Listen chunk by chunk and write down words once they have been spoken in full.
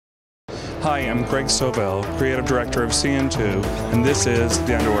Hi, I'm Greg Sovell, Creative Director of C-IN2, and this is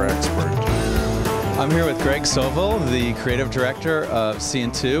The Underwear Expert. I'm here with Greg Sovell, the Creative Director of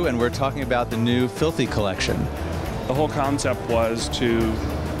C-IN2, and we're talking about the new Filthy collection. The whole concept was to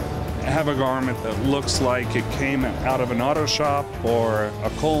have a garment that looks like it came out of an auto shop or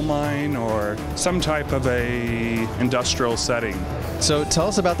a coal mine or some type of a industrial setting. So tell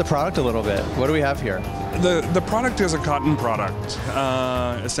us about the product a little bit. What do we have here? The product is a cotton product,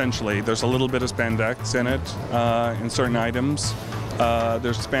 essentially. There's a little bit of spandex in it, in certain items.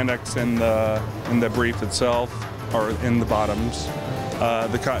 There's spandex in the brief itself, or in the bottoms.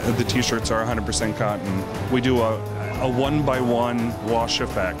 The t-shirts are 100% cotton. We do a one-by-one wash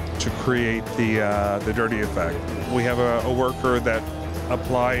effect to create the dirty effect. We have a worker that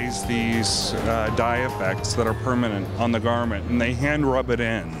applies these dye effects that are permanent on the garment, and they hand rub it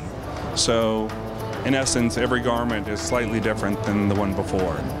in. So, in essence, every garment is slightly different than the one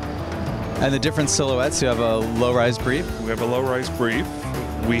before. And the different silhouettes, you have a low-rise brief? We have a low-rise brief.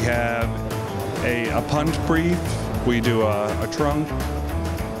 We have a punt brief. We do a trunk.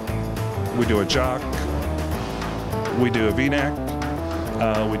 We do a jock. We do a V-neck.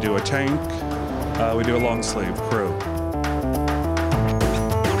 We do a tank. We do a long sleeve crew.